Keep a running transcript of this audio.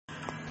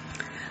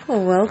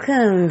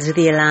Welcome to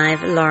the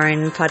Alive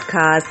Lauren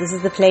podcast. This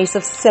is the place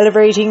of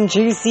celebrating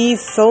juicy,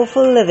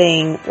 soulful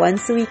living.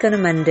 Once a week on a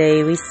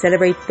Monday, we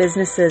celebrate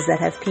businesses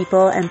that have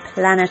people and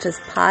planet as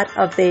part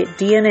of their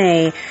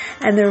DNA.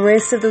 And the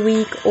rest of the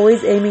week,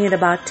 always aiming at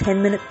about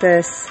 10-minute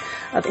bursts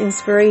of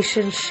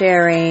inspiration,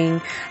 sharing,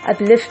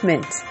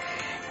 upliftment.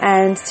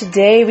 And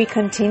today we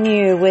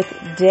continue with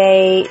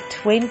day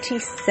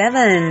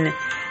 27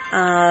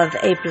 of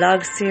a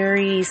blog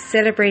series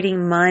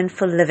celebrating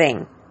mindful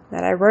living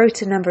that I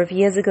wrote a number of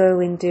years ago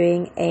when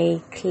doing a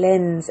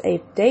cleanse, a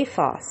day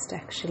fast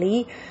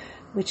actually,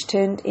 which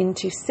turned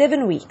into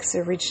 7 weeks,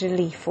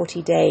 originally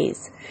 40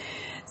 days.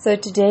 So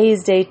today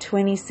is day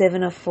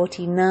 27 of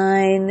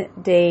 49.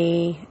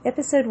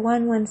 Episode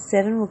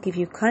 117 will give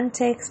you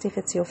context if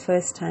it's your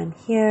first time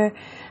here.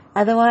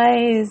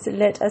 Otherwise,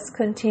 let us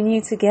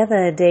continue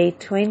together. Day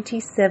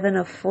 27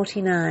 of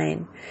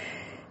 49.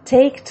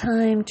 Take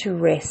time to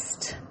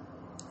rest.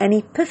 An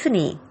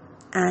epiphany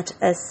at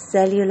a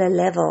cellular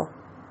level.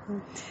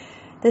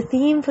 The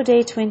theme for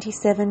day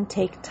 27,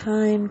 take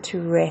time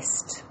to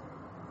rest.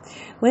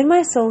 When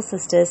my soul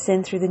sister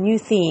sent through the new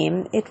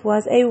theme, it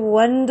was a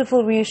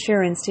wonderful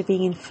reassurance to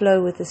be in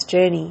flow with this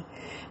journey.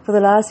 For the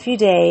last few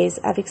days,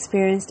 I've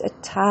experienced a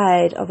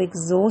tide of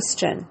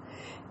exhaustion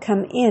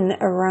come in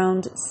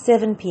around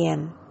 7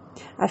 p.m.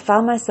 I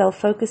found myself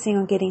focusing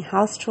on getting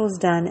house chores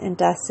done and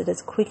dusted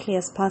as quickly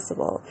as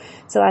possible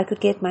so I could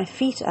get my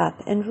feet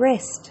up and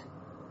rest.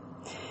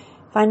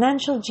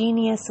 Financial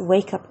Genius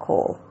Wake-Up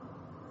Call.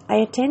 I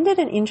attended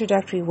an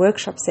introductory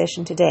workshop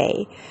session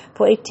today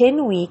for a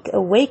 10-week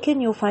Awaken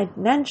Your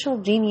Financial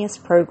Genius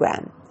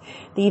program.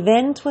 The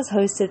event was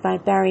hosted by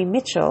Barry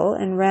Mitchell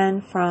and ran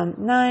from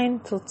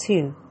 9 till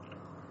 2.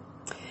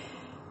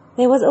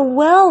 There was a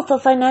wealth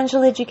of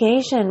financial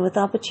education with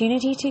the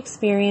opportunity to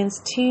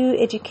experience 2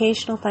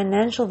 educational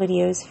financial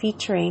videos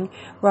featuring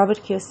Robert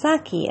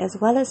Kiyosaki, as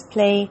well as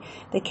play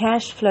the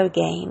cash flow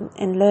game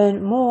and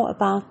learn more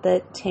about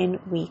the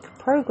 10-week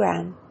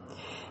program.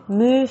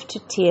 Moved to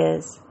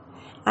tears.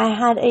 I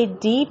had a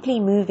deeply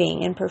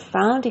moving and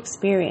profound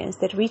experience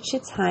that reached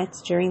its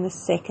heights during the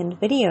second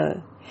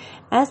video.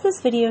 As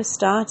this video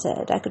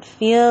started, I could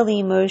feel the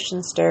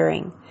emotion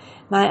stirring.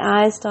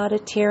 My eyes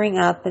started tearing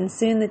up and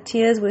soon the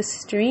tears were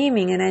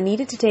streaming and I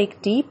needed to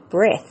take deep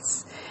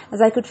breaths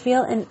as I could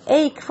feel an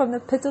ache from the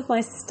pit of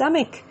my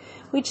stomach,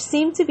 which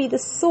seemed to be the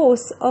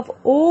source of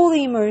all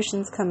the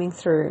emotions coming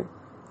through.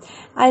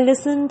 I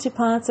listened to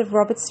parts of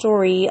Robert's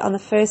story on the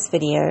first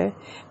video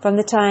from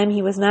the time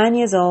he was 9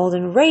 years old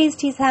and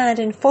raised his hand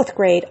in 4th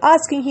grade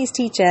asking his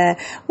teacher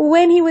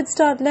when he would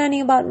start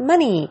learning about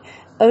money,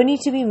 only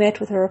to be met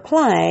with a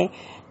reply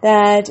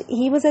that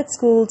he was at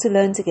school to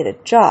learn to get a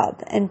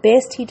job, and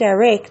best he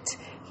direct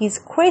his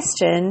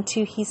question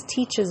to his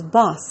teacher's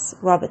boss,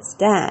 Robert's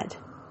dad.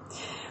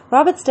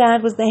 Robert's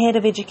dad was the head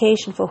of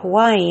education for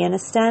Hawaii and a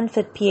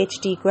Stanford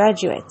PhD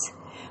graduate.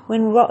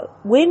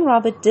 When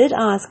Robert did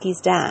ask his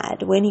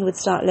dad when he would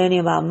start learning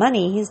about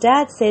money, his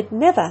dad said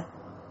never,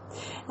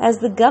 as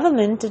the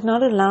government did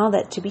not allow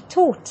that to be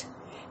taught.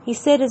 He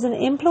said as an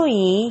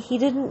employee, he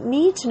didn't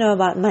need to know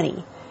about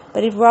money,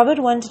 but if Robert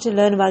wanted to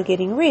learn about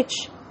getting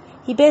rich,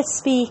 he best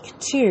speak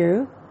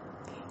to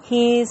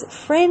his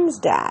friend's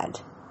dad,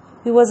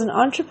 who was an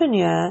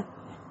entrepreneur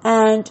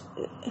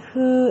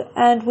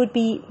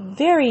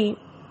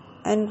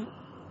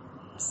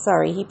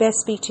he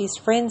best speak to his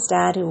friend's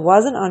dad, who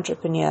was an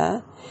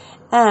entrepreneur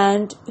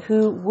and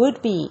who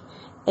would be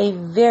a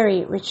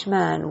very rich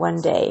man one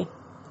day.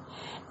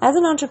 As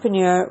an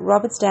entrepreneur,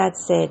 Robert's dad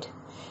said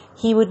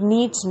he would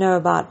need to know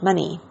about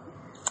money.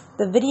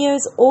 The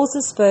videos also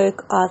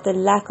spoke of the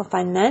lack of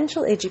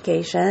financial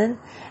education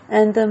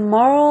and the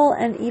moral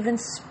and even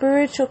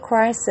spiritual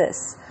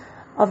crisis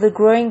of the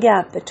growing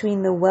gap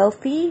between the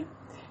wealthy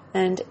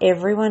and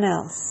everyone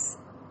else.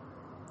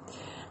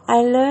 I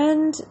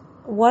learned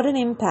what an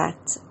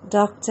impact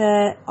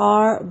Dr.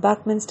 R.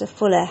 Buckminster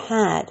Fuller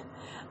had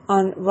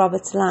on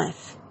Robert's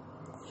life.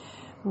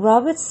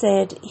 Robert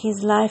said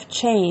his life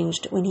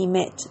changed when he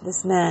met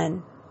this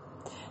man,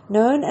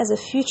 known as a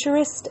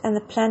futurist and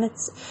the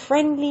planet's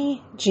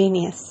friendly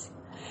genius.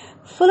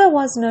 Fuller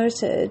was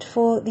noted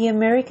for the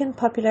American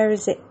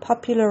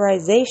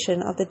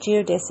popularization of the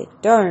geodesic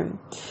dome,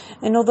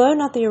 and although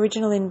not the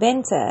original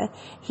inventor,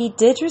 he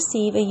did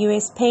receive a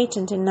U.S.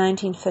 patent in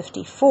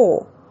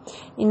 1954.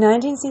 In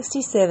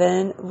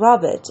 1967,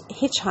 Robert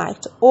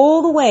hitchhiked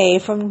all the way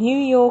from New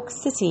York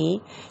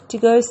City to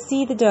go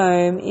see the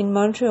dome in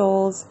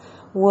Montreal's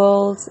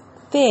World's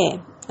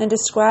Fair and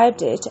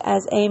described it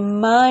as a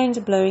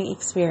mind-blowing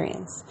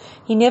experience.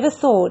 He never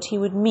thought he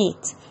would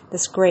meet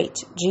this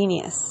great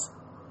genius.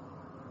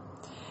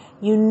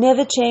 You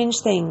never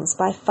change things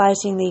by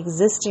fighting the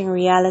existing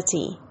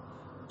reality.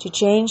 To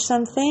change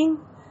something,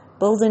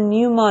 build a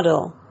new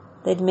model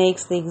that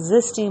makes the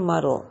existing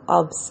model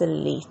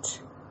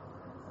obsolete.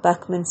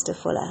 Buckminster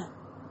Fuller.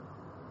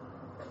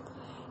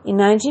 In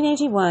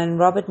 1981,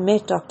 Robert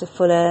met Dr.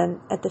 Fuller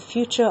at the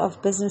Future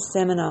of Business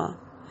seminar,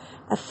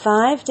 a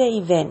 5-day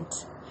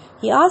event.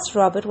 He asked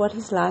Robert what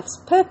his life's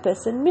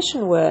purpose and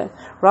mission were.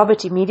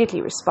 Robert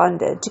immediately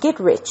responded, "To get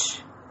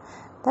rich."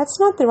 "That's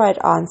not the right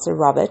answer,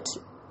 Robert.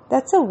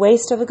 That's a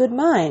waste of a good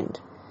mind.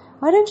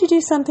 Why don't you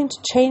do something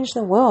to change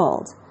the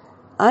world?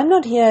 I'm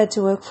not here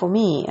to work for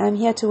me. I'm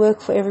here to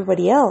work for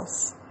everybody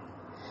else."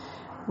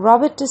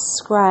 Robert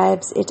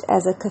describes it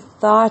as a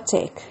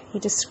cathartic. He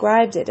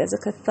described it as a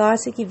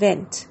cathartic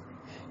event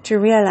to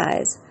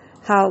realize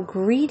how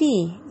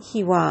greedy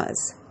he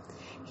was.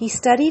 He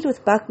studied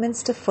with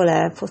Buckminster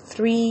Fuller for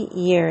 3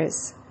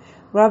 years.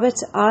 Robert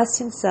asked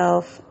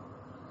himself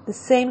the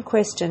same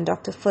question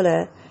Dr.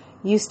 Fuller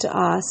used to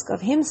ask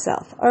of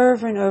himself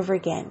over and over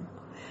again.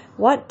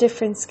 What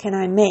difference can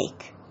I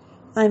make?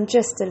 I'm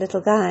just a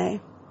little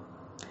guy.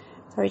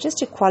 Sorry, just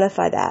to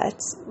qualify that,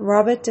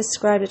 Robert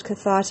described it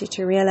cathartic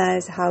to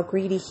realize how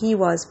greedy he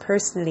was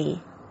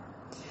personally.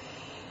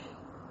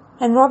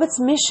 And Robert's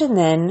mission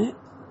then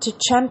to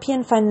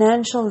champion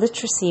financial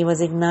literacy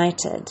was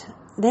ignited.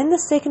 Then the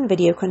second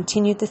video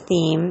continued the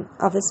theme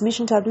of this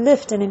mission to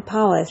uplift and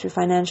empower through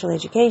financial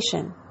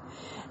education.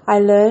 I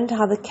learned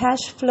how the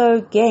cash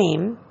flow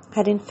game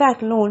had in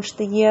fact launched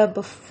the year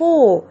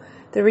before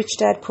the Rich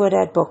Dad Poor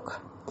Dad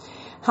book.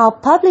 How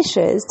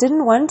publishers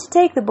didn't want to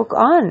take the book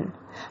on.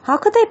 How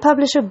could they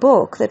publish a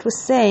book that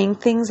was saying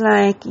things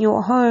like,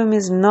 "Your home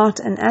is not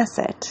an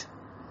asset"?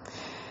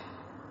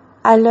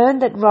 I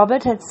learned that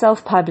Robert had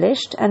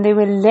self-published, and there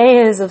were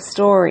layers of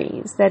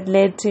stories that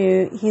led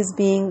to his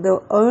being the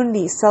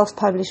only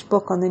self-published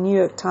book on the New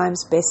York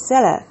Times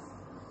bestseller.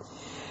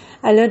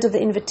 I learned of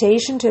the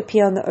invitation to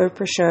appear on the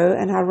Oprah show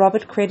and how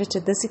Robert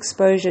credited this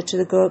exposure to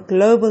the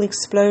global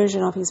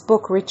explosion of his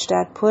book, Rich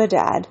Dad, Poor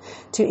Dad,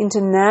 to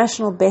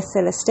international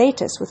bestseller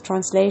status with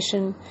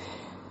translation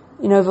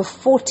in over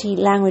 40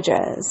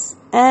 languages.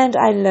 And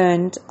I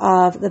learned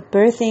of the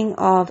birthing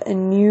of a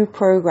new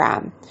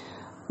program,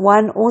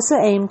 one also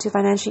aimed to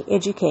financially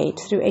educate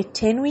through a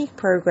 10-week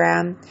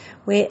program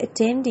where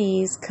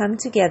attendees come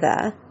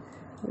together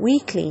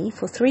weekly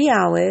for 3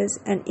 hours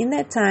and in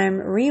that time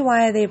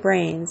rewire their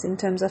brains in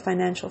terms of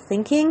financial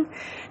thinking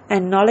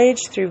and knowledge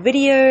through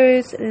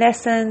videos,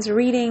 lessons,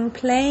 reading,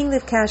 playing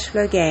the cash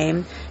flow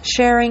game,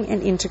 sharing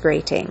and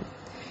integrating.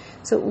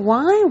 So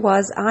why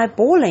was I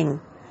bawling?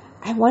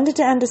 I wanted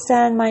to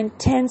understand my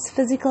intense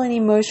physical and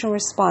emotional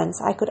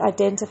response. I could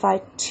identify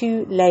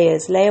 2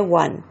 layers. Layer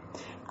 1,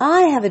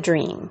 I have a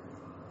dream.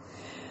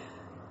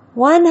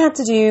 One had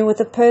to do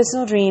with a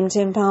personal dream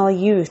to empower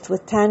youth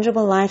with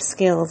tangible life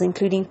skills,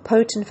 including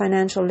potent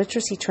financial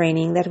literacy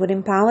training that would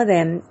empower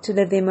them to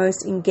live their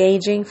most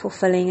engaging,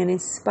 fulfilling, and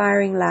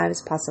inspiring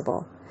lives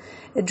possible.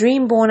 A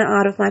dream born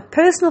out of my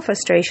personal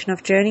frustration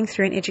of journeying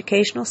through an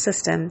educational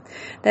system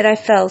that I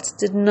felt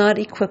did not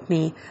equip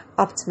me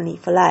optimally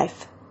for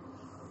life.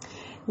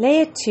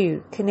 Layer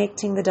 2,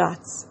 connecting the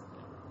dots.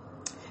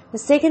 The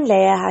second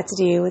layer had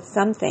to do with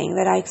something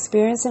that I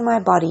experienced in my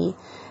body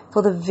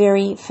for the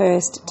very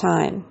first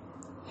time.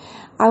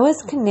 I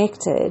was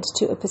connected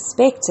to a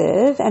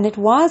perspective, and it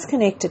was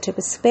connected to a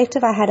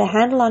perspective I had a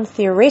handle on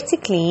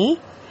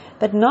theoretically,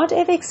 but not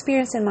ever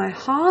experienced in my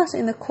heart,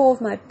 in the core of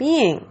my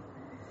being.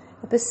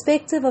 A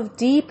perspective of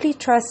deeply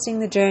trusting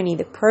the journey,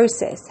 the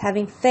process,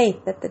 having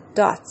faith that the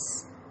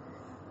dots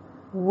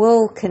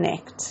will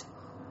connect.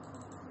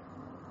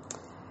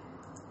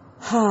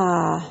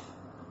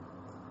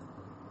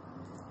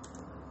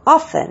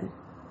 Often,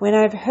 when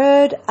I've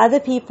heard other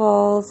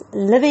people's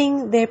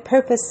living their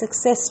purpose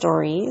success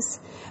stories,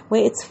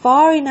 where it's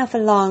far enough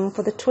along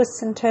for the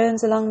twists and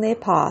turns along their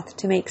path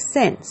to make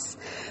sense,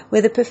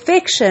 where the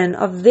perfection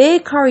of their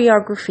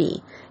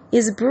choreography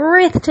is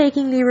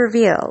breathtakingly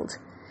revealed,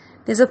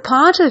 there's a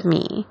part of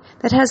me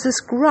that has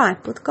this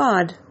gripe with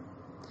God.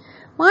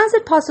 Why is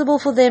it possible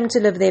for them to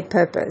live their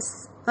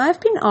purpose?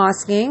 I've been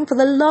asking for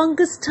the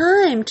longest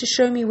time to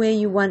show me where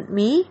you want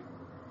me,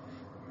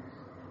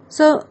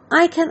 so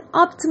I can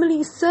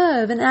optimally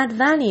serve and add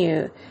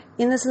value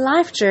in this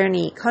life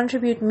journey,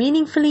 contribute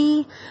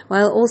meaningfully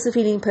while also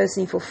feeling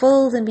personally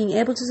fulfilled and being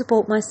able to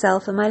support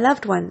myself and my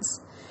loved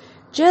ones.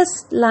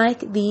 Just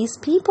like these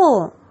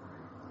people.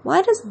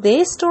 Why does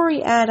their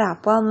story add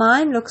up while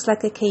mine looks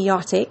like a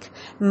chaotic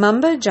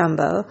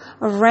mumbo-jumbo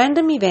of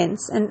random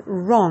events and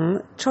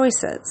wrong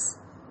choices?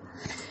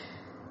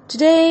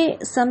 Today,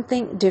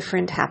 something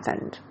different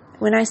happened.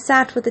 When I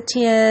sat with the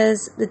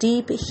tears, the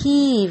deep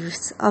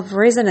heaves of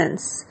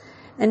resonance,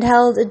 and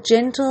held a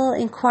gentle,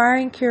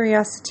 inquiring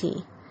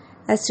curiosity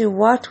as to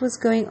what was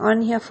going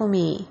on here for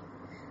me,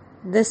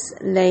 this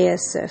layer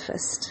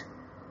surfaced.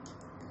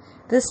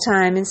 This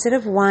time, instead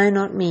of why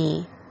not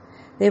me,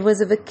 there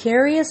was a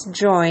vicarious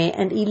joy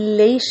and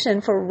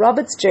elation for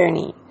Robert's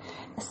journey,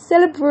 a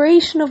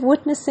celebration of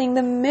witnessing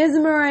the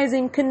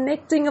mesmerizing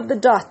connecting of the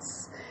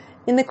dots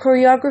in the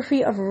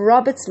choreography of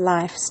Robert's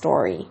life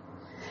story,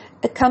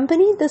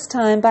 accompanied this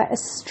time by a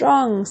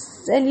strong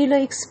cellular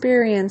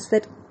experience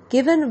that,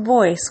 given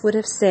voice, would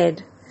have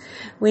said,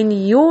 when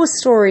your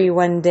story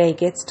one day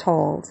gets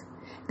told,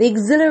 the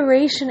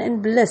exhilaration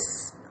and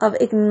bliss of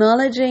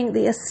acknowledging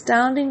the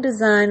astounding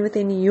design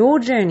within your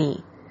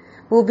journey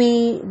will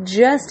be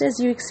just as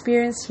you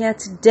experience here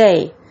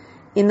today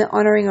in the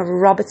honoring of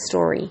Robert's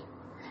story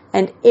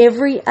and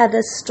every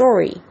other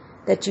story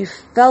that you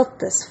felt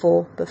this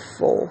for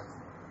before.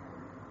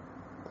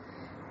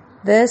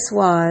 This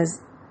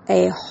was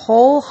a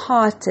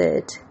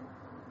wholehearted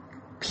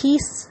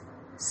peace,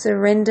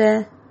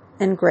 surrender,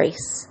 and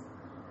grace.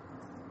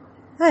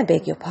 I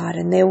beg your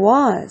pardon, there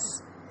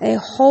was a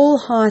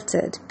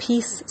wholehearted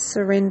peace,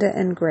 surrender,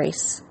 and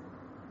grace.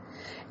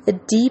 A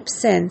deep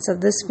sense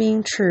of this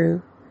being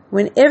true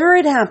whenever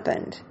it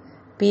happened,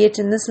 be it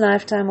in this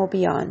lifetime or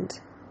beyond.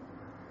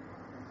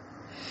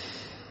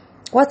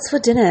 What's for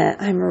dinner?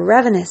 I'm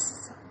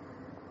ravenous.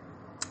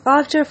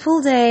 After a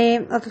full day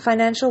of the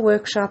financial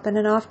workshop and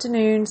an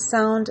afternoon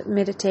sound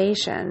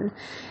meditation,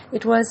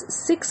 it was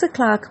 6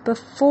 o'clock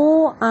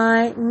before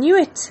I knew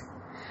it.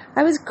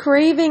 I was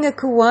craving a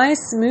Kauai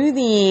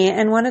smoothie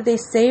and one of their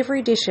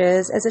savory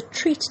dishes as a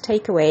treat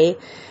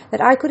takeaway that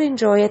I could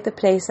enjoy at the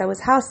place I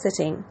was house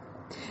sitting.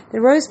 The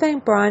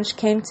Rosebank branch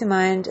came to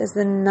mind as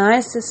the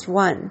nicest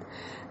one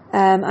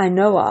I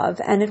know of,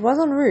 and it was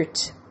en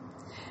route.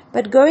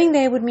 But going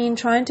there would mean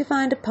trying to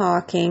find a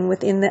parking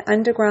within the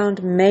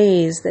underground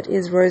maze that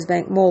is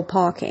Rosebank Mall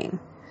parking.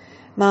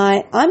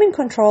 My I'm in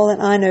control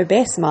and I know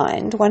best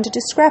mind wanted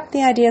to scrap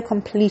the idea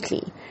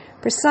completely,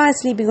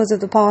 precisely because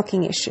of the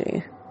parking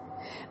issue.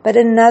 But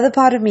another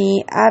part of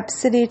me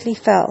absolutely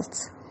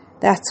felt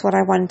that's what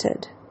I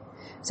wanted.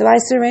 So I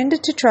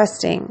surrendered to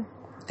trusting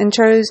and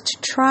chose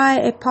to try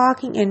a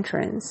parking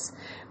entrance,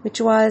 which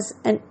was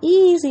an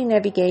easy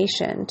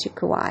navigation to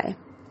Kauai.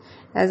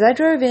 As I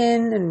drove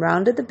in and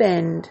rounded the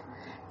bend,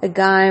 a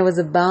guy was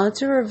about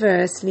to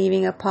reverse,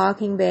 leaving a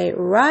parking bay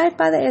right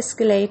by the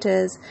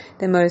escalators,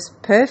 the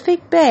most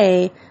perfect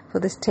bay for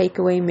this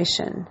takeaway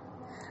mission.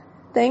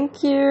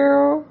 Thank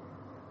you.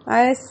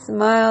 I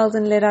smiled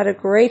and let out a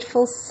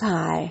grateful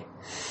sigh.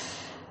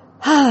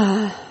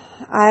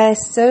 I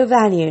so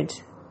valued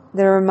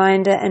the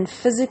reminder and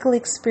physical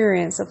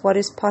experience of what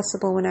is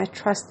possible when I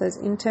trust those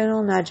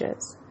internal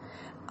nudges,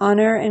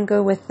 honor and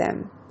go with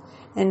them,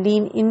 and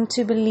lean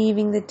into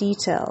believing the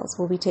details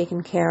will be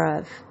taken care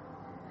of.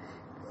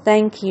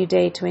 Thank you,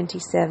 day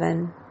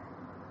 27.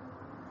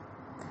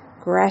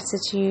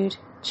 Gratitude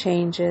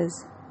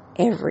changes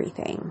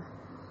everything.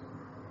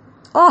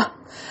 Oh,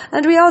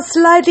 and we are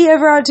slightly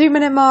over our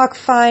 2-minute mark.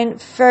 Fine,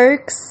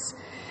 folks.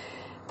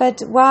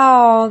 But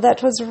wow,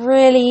 that was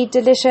really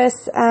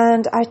delicious,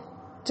 and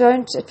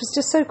it was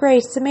just so great.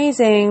 It's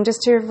amazing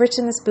just to have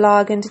written this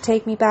blog and to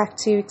take me back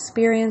to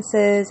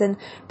experiences and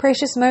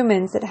precious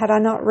moments that had I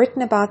not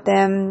written about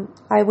them,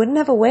 I wouldn't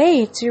have a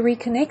way to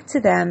reconnect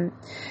to them.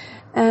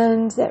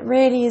 And that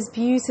really is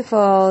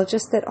beautiful,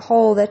 just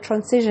that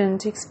transition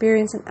to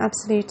experience an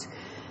absolute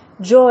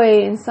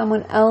joy in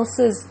someone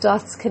else's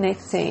dots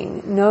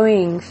connecting,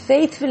 knowing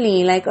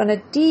faithfully, like on a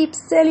deep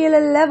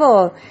cellular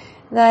level,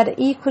 that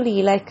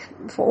equally, like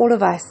for all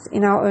of us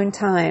in our own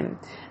time,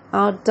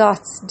 our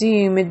dots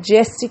do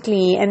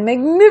majestically and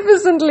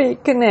magnificently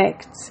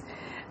connect.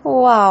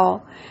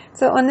 Wow.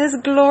 So on this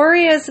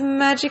glorious,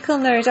 magical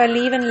note, I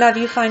leave and love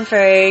you, fine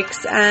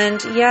folks.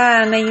 And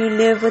may you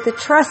live with the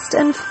trust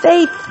and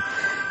faith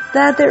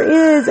that there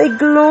is a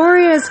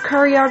glorious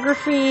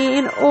choreography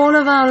in all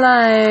of our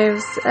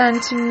lives,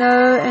 and to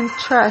know and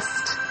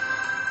trust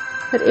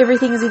that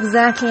everything is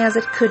exactly as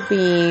it could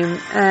be.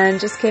 And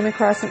just came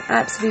across an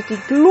absolutely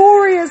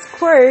glorious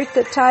quote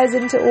that ties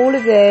into all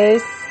of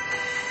this,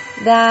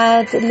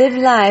 that live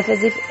life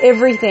as if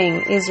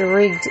everything is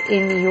rigged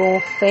in your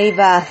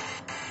favor.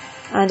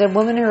 And a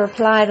woman who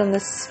replied on the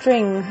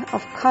string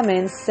of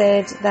comments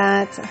said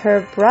that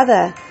her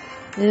brother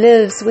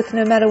lives with,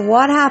 no matter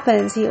what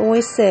happens, he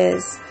always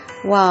says,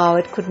 wow,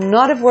 it could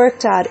not have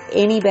worked out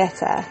any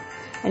better.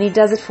 And he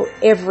does it for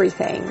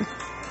everything.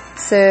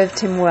 Served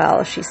him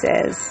well, she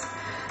says.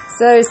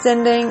 So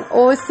sending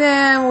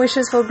awesome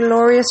wishes for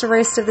glorious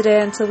rest of the day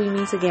until we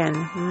meet again.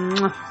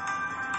 Mwah.